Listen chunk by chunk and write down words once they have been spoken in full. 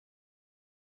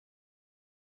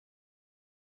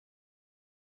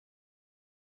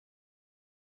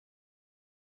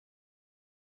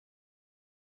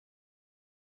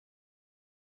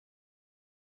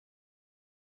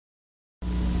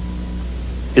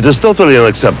It is totally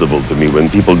unacceptable to me when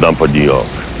people dump on New York.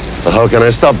 But how can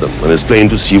I stop them when it's plain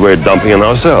to see we're dumping on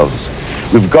ourselves?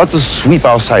 We've got to sweep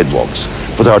our sidewalks,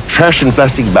 put our trash in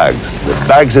plastic bags, the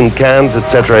bags in cans,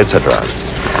 etc., etc.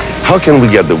 How can we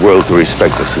get the world to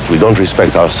respect us if we don't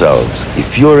respect ourselves?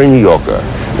 If you're a New Yorker,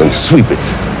 then sweep it,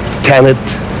 can it,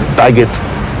 bag it,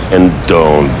 and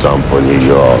don't dump on New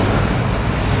York.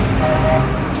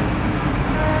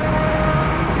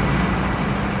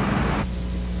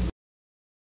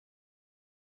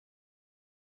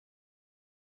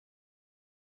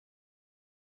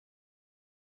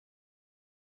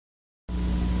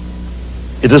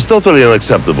 It is totally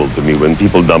unacceptable to me when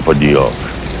people dump on New York.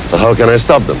 But how can I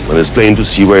stop them when it's plain to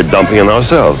see we're dumping on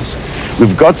ourselves?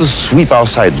 We've got to sweep our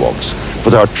sidewalks,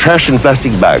 put our trash in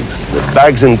plastic bags, the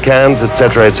bags in cans,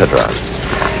 etc., etc.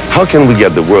 How can we get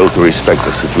the world to respect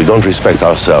us if we don't respect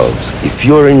ourselves? If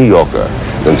you're a New Yorker,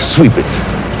 then sweep it,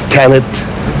 can it,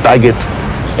 bag it,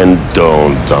 and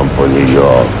don't dump on New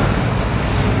York.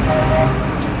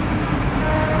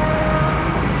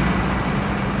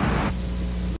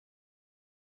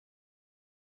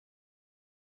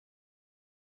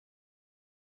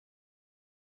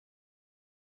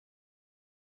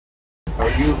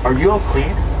 Are you all clean?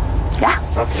 Yeah.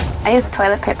 Okay. I use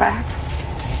toilet paper.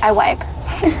 I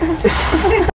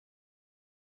wipe.